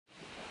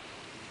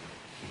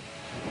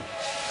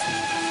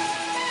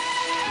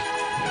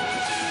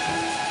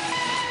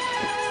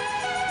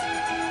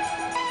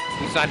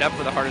signed up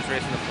for the hardest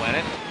race on the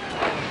planet.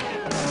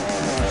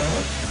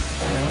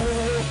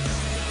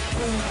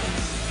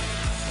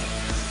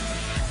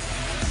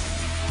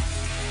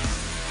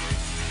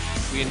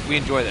 We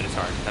enjoy that it's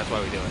hard. That's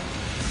why we do it.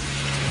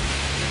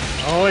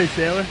 Ahoy,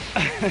 sailor.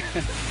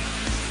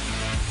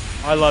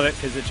 I love it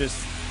because it just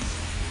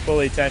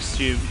fully tests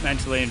you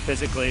mentally and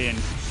physically, and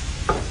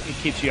it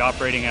keeps you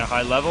operating at a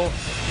high level.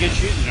 Good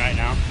shooting right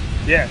now.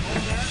 Yeah.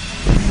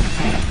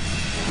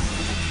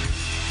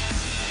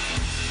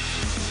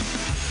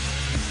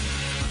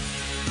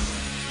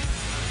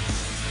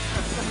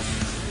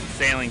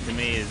 Sailing to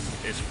me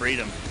is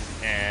freedom,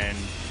 and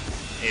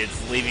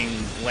it's leaving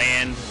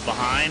land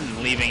behind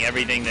and leaving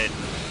everything that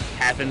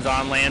happens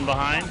on land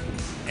behind,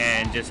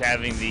 and just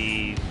having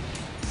the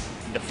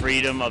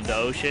freedom of the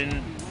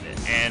ocean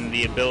and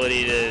the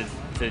ability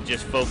to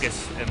just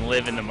focus and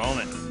live in the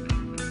moment.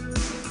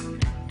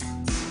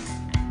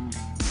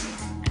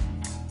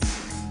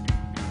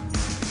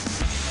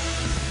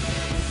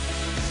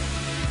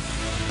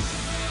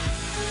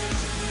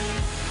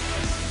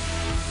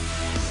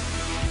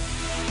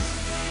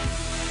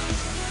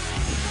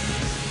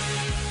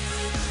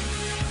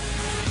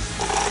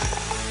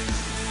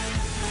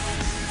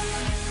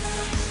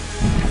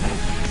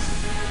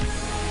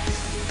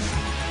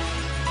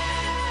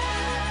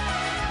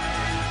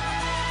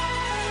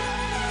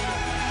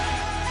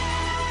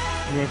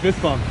 You want a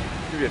fist bump?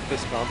 Give you a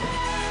fist bump.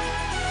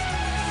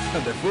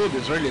 And the food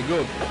is really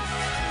good.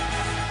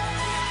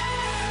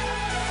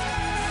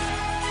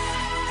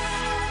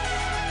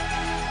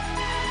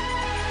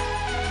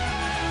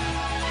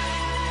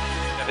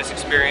 This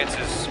experience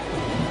is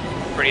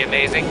pretty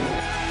amazing.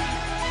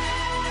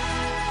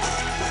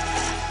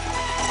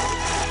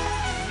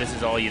 This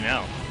is all you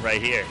know,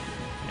 right here.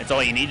 It's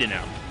all you need to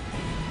know.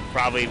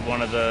 Probably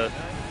one of the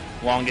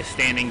longest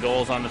standing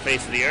goals on the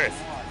face of the earth,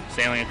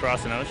 sailing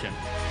across an ocean.